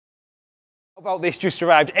About this just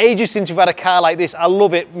arrived. Ages since we've had a car like this. I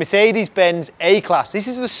love it. Mercedes-Benz A-Class. This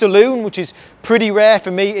is a Saloon, which is pretty rare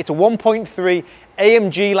for me. It's a 1.3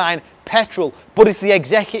 AMG Line petrol, but it's the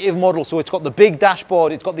executive model, so it's got the big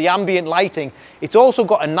dashboard, it's got the ambient lighting, it's also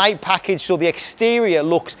got a night package, so the exterior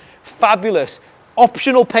looks fabulous.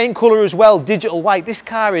 Optional paint colour as well, digital white. This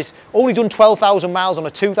car is only done 12,000 miles on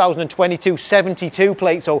a 2022 72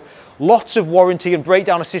 plate, so lots of warranty and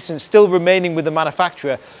breakdown assistance still remaining with the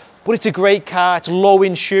manufacturer. But it's a great car, it's low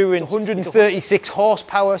insurance, 136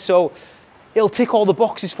 horsepower, so it'll tick all the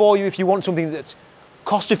boxes for you if you want something that's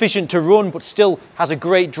cost efficient to run but still has a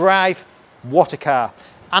great drive. What a car.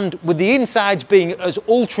 And with the insides being as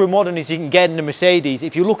ultra modern as you can get in a Mercedes,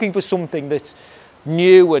 if you're looking for something that's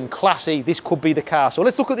new and classy, this could be the car. So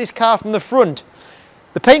let's look at this car from the front.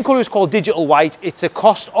 The paint colour is called Digital White. It's a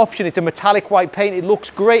cost option, it's a metallic white paint. It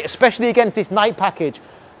looks great, especially against this night package.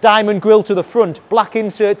 Diamond grille to the front, black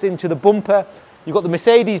inserts into the bumper. You've got the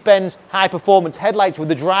Mercedes-Benz high performance headlights with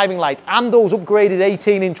the driving lights and those upgraded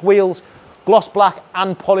 18-inch wheels, gloss black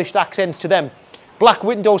and polished accents to them. Black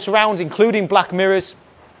window surrounds, including black mirrors.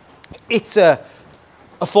 It's a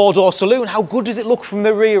four-door saloon. How good does it look from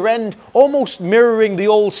the rear end? Almost mirroring the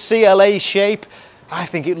old CLA shape. I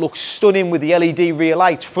think it looks stunning with the LED rear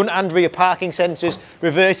lights, front and rear parking sensors,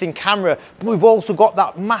 reversing camera. But we've also got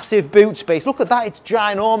that massive boot space. Look at that, it's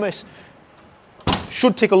ginormous.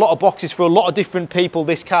 Should tick a lot of boxes for a lot of different people,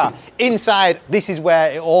 this car. Inside, this is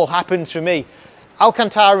where it all happens for me.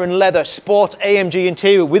 Alcantara and leather, sport AMG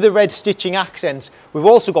interior with the red stitching accents. We've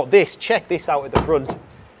also got this, check this out at the front.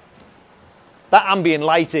 That ambient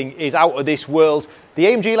lighting is out of this world. The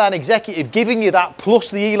AMG Line Executive giving you that, plus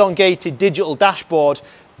the elongated digital dashboard.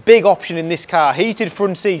 Big option in this car. Heated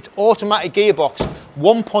front seats, automatic gearbox,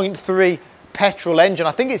 1.3 petrol engine.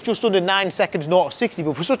 I think it's just under 9 seconds 0 to 60,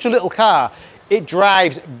 but for such a little car, it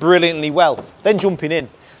drives brilliantly well. Then jumping in.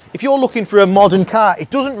 If you're looking for a modern car, it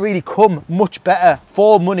doesn't really come much better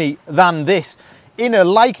for money than this. In a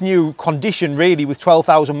like-new condition, really, with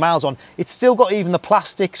 12,000 miles on. It's still got even the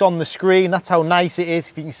plastics on the screen. That's how nice it is.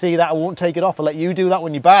 If you can see that, I won't take it off. I'll let you do that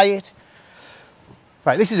when you buy it.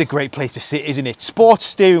 Right, this is a great place to sit, isn't it? Sports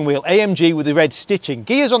steering wheel, AMG with the red stitching.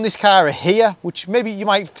 Gears on this car are here, which maybe you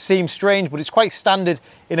might seem strange, but it's quite standard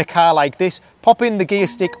in a car like this. Pop in the gear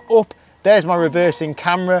stick up. There's my reversing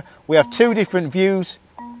camera. We have two different views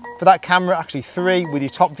for that camera, actually three, with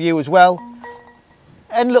your top view as well.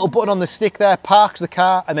 And little button on the stick there parks the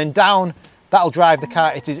car, and then down, that'll drive the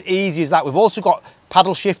car. It's as easy as that. We've also got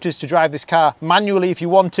paddle shifters to drive this car manually if you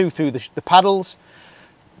want to through the paddles.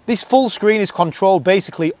 This full screen is controlled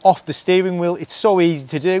basically off the steering wheel. It's so easy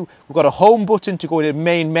to do. We've got a home button to go into the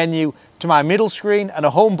main menu to my middle screen, and a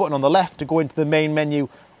home button on the left to go into the main menu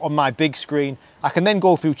on my big screen. I can then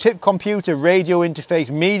go through tip computer, radio interface,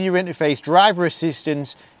 media interface, driver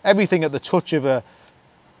assistance, everything at the touch of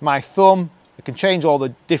my thumb. I can change all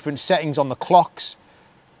the different settings on the clocks.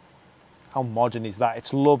 How modern is that?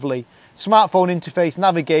 It's lovely. Smartphone interface,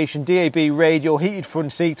 navigation, DAB radio, heated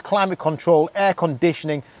front seats, climate control, air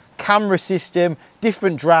conditioning, camera system,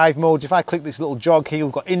 different drive modes. If I click this little jog here,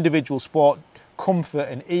 we've got individual, sport, comfort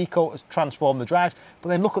and eco to transform the drive. But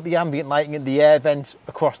then look at the ambient lighting and the air vents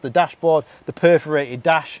across the dashboard, the perforated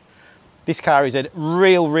dash. This car is a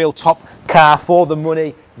real top car for the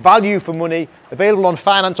money, value for money, available on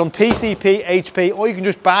finance on PCP, HP, or you can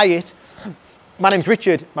just buy it. My name's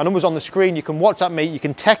Richard, my number's on the screen. You can WhatsApp me, you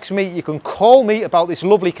can text me, you can call me about this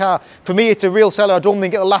lovely car. For me, it's a real seller. I don't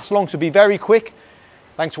think it'll last long, so be very quick.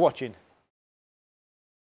 Thanks for watching.